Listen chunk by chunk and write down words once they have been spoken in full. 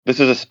This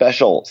is a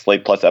special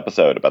Slate Plus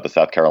episode about the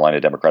South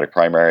Carolina Democratic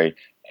primary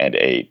and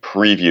a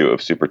preview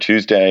of Super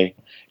Tuesday.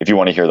 If you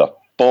want to hear the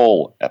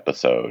full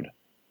episode,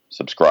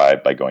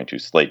 subscribe by going to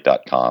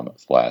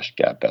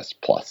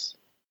slate.com/gabfestplus.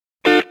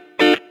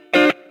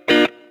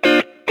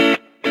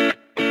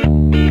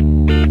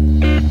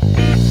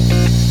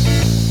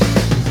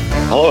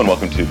 Hello and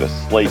welcome to the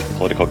Slate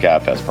Political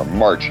Gabfest for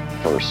March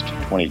 1st,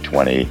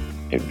 2020,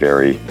 a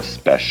very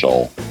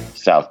special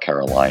South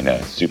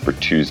Carolina Super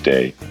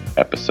Tuesday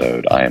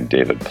episode. I am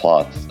David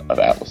Plotz of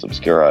Atlas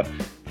Obscura.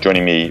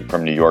 Joining me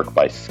from New York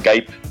by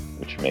Skype,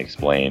 which may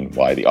explain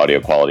why the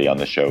audio quality on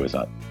this show is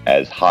not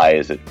as high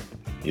as it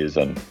is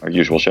on our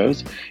usual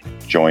shows.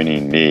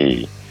 Joining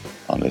me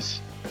on this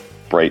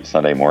bright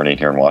Sunday morning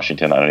here in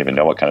Washington, I don't even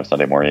know what kind of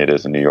Sunday morning it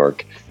is in New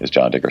York, is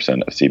John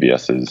Dickerson of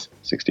CBS's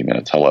 60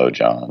 Minutes. Hello,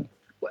 John.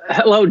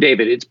 Hello,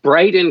 David. It's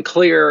bright and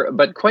clear,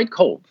 but quite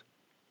cold.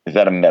 Is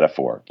that a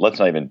metaphor? Let's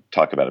not even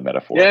talk about a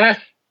metaphor. Yeah.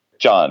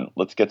 John,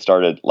 let's get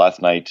started.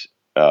 Last night,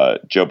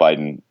 Joe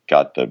Biden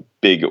got the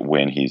big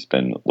win he's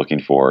been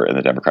looking for in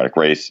the Democratic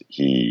race.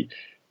 He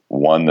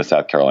won the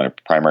South Carolina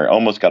primary,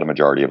 almost got a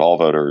majority of all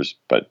voters,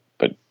 but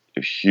a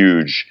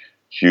huge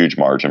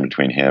margin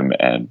between him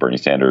and Bernie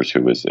Sanders,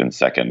 who was in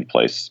second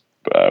place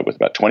with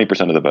about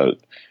 20% of the vote.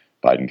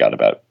 Biden got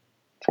about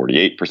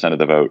 48% of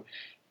the vote.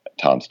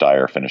 Tom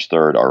Steyer finished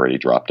third, already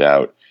dropped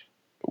out.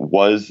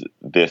 Was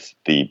this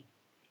the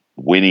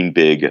winning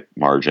big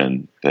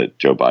margin that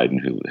Joe Biden,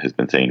 who has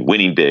been saying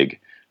winning big,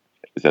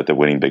 is that the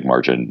winning big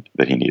margin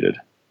that he needed?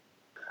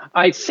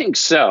 I think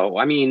so.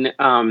 I mean,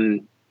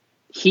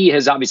 he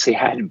has obviously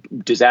had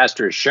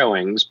disastrous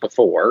showings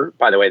before.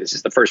 By the way, this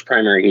is the first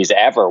primary he's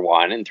ever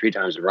won and 3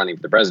 times running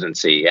for the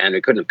presidency, and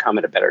it couldn't have come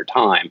at a better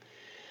time.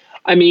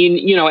 I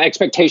mean,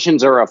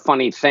 expectations are a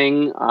funny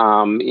thing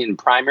in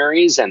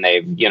primaries, and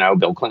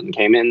Bill Clinton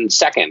came in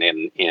second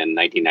in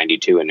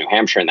 1992 in New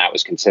Hampshire, and that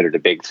was considered a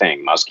big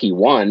thing. Muskie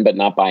won, but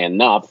not by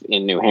enough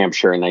in New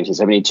Hampshire in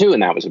 1972,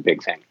 and that was a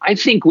big thing. I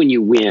think when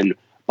you win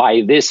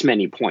by this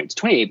many points,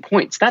 28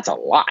 points, that's a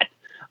lot.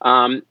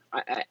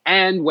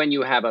 And when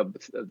you have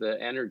the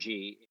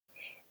energy.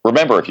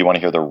 Remember, if you want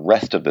to hear the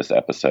rest of this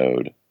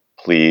episode,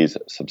 please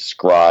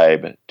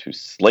subscribe to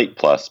Slate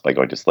Plus by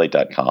going to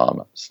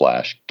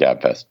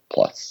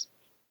slate.com/gabfestplus.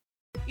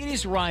 It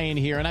is Ryan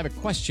here, and I have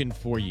a question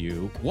for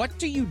you. What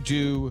do you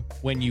do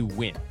when you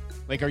win?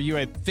 Like, are you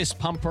a fist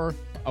pumper,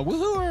 a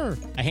woohooer,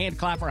 a hand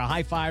clapper, a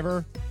high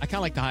fiver? I kind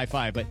of like the high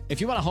five, but if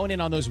you want to hone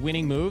in on those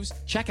winning moves,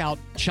 check out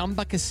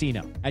Chumba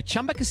Casino. At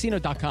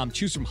ChumbaCasino.com,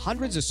 choose from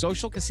hundreds of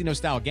social casino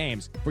style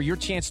games for your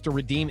chance to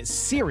redeem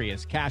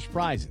serious cash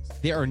prizes.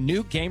 There are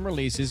new game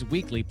releases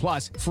weekly,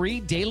 plus free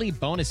daily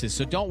bonuses.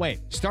 So don't wait.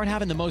 Start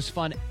having the most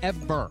fun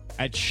ever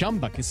at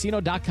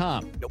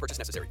ChumbaCasino.com. No purchase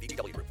necessary.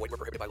 VGW Group. Void where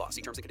prohibited by law.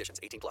 See terms and conditions.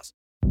 18+.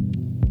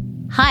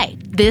 Hi,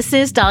 this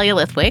is Dahlia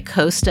Lithwick,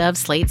 host of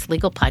Slate's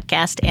legal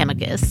podcast,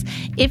 Amicus.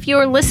 If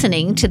you're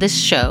listening to this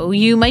show,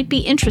 you might be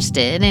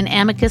interested in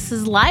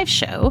Amicus's live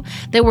show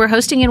that we're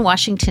hosting in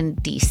Washington,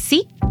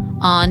 D.C.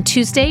 on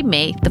Tuesday,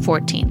 May the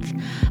 14th.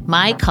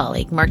 My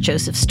colleague, Mark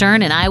Joseph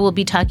Stern, and I will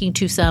be talking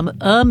to some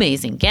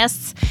amazing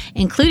guests,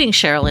 including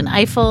Sherrilyn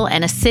Ifill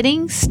and a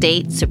sitting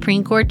state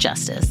Supreme Court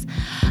justice,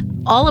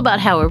 all about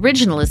how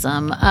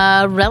originalism,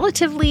 a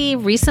relatively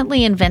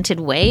recently invented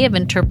way of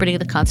interpreting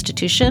the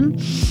Constitution,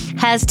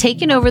 has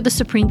taken over the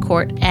Supreme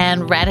Court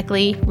and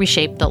radically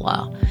reshaped the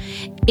law.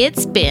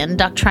 It's been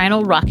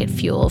doctrinal rocket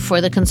fuel for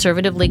the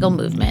conservative legal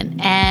movement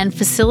and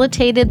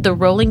facilitated the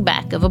rolling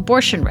back of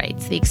abortion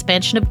rights, the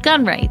expansion of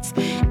gun rights,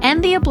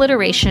 and the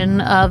obliteration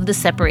of the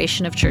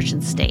separation of church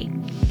and state.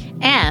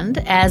 And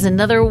as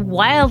another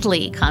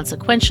wildly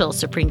consequential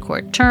Supreme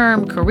Court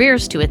term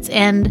careers to its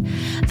end,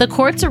 the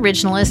court's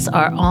originalists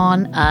are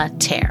on a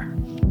tear.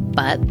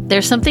 But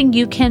there's something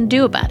you can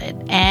do about it,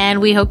 and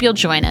we hope you'll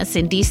join us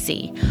in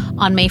D.C.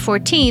 on May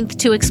 14th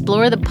to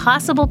explore the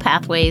possible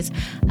pathways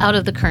out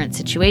of the current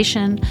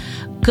situation.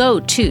 Go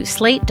to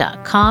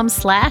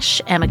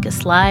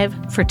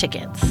slate.com/amicuslive for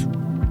tickets.